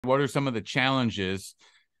What are some of the challenges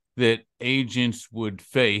that agents would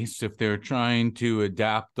face if they're trying to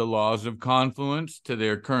adapt the laws of confluence to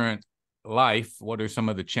their current life? What are some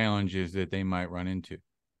of the challenges that they might run into?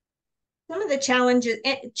 Some of the challenges,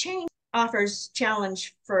 change offers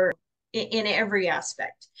challenge for in every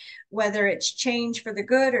aspect, whether it's change for the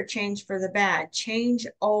good or change for the bad. Change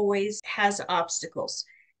always has obstacles.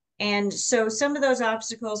 And so some of those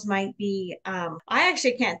obstacles might be, I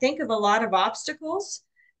actually can't think of a lot of obstacles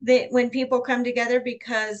that when people come together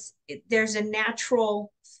because there's a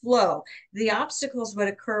natural flow. The obstacles would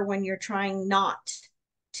occur when you're trying not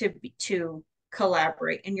to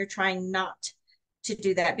collaborate and you're trying not to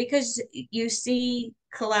do that because you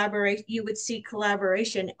would see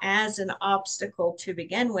collaboration as an obstacle to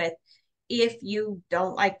begin with if you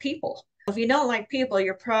don't like people. If you don't like people,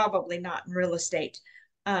 you're probably not in real estate.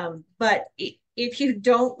 But if you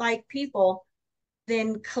don't like people,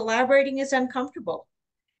 then collaborating is uncomfortable.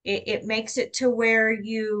 It makes it to where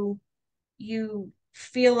you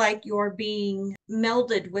feel like you're being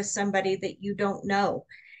melded with somebody that you don't know.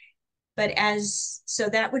 But as so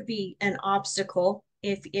that would be an obstacle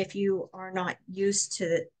if you are not used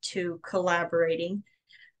to collaborating.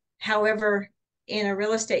 However, in a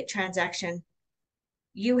real estate transaction,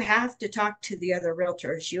 you have to talk to the other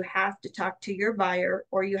realtors. You have to talk to your buyer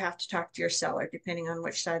or you have to talk to your seller, depending on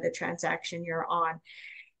which side of the transaction you're on.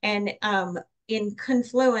 And in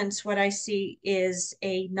Confluence, what I see is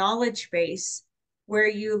a knowledge base where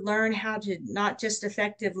you learn how to not just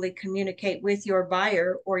effectively communicate with your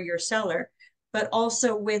buyer or your seller, but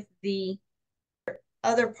also with the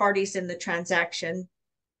other parties in the transaction,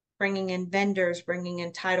 bringing in vendors, bringing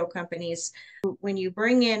in title companies. When you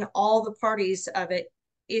bring in all the parties of it,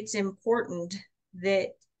 it's important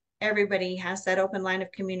that everybody has that open line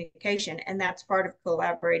of communication, and that's part of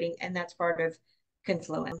collaborating, and that's part of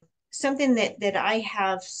Confluence. Something that I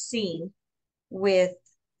have seen with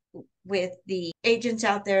the agents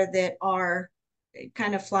out there that are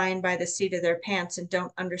kind of flying by the seat of their pants and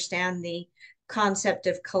don't understand the concept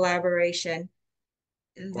of collaboration,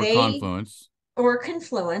 Or they confluence? or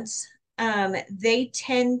Confluence, they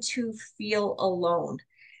tend to feel alone.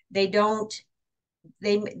 They don't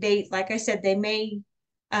they like I said, they may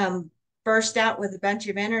um, burst out with a bunch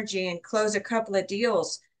of energy and close a couple of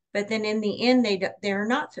deals, but then in the end, they're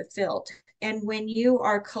not fulfilled. And when you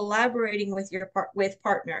are collaborating with with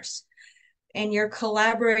partners and you're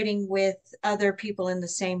collaborating with other people in the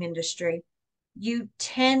same industry, you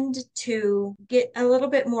tend to get a little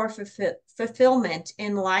bit more fulfillment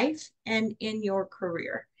in life and in your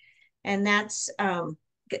career. And that's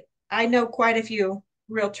I know quite a few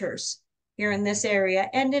realtors here in this area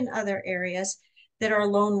and in other areas that are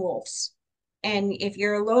lone wolves. And if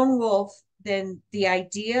you're a lone wolf, then the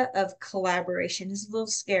idea of collaboration is a little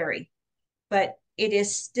scary, but it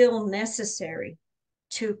is still necessary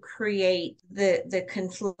to create the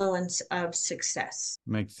confluence of success.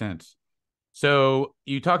 Makes sense. So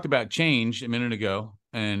you talked about change a minute ago,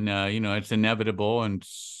 and it's inevitable. And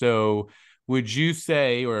so, would you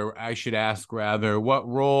say, or I should ask rather, what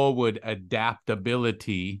role would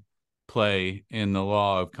adaptability play in the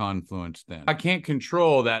law of confluence? Then I can't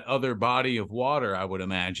control that other body of water, I would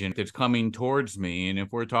imagine, that's coming towards me. And if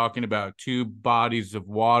we're talking about two bodies of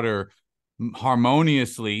water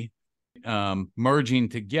harmoniously merging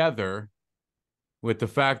together, with the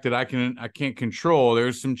fact that I can't control,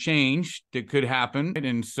 there's some change that could happen.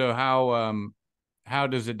 And so how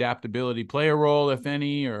does adaptability play a role, if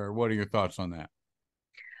any, or what are your thoughts on that?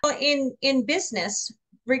 Well, in business,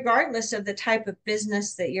 regardless of the type of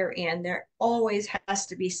business that you're in, there always has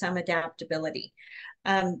to be some adaptability.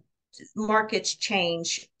 Um, Markets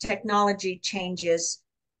change, technology changes,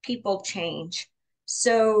 people change.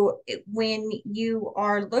 So when you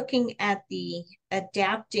are looking at the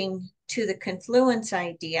adapting to the confluence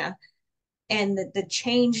idea and the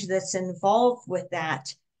change that's involved with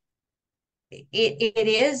that, it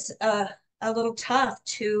is a little tough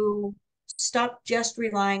to stop just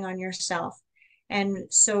relying on yourself. And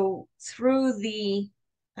so through the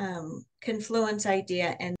confluence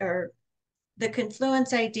idea or the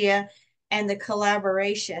confluence idea and the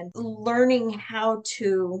collaboration, learning how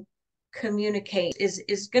to communicate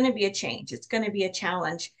is going to be a change. It's going to be a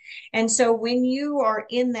challenge. And so when you are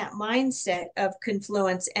in that mindset of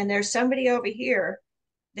confluence and there's somebody over here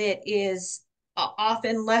that is off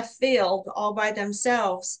in left field all by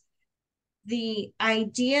themselves, the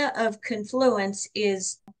idea of confluence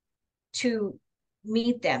is to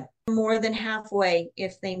meet them more than halfway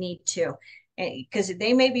if they need to, because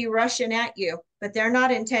they may be rushing at you, but they're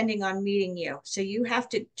not intending on meeting you. So you have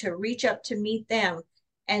to reach up to meet them,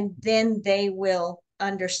 and then they will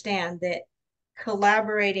understand that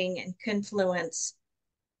collaborating and confluence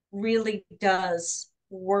really does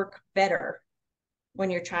work better when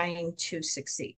you're trying to succeed.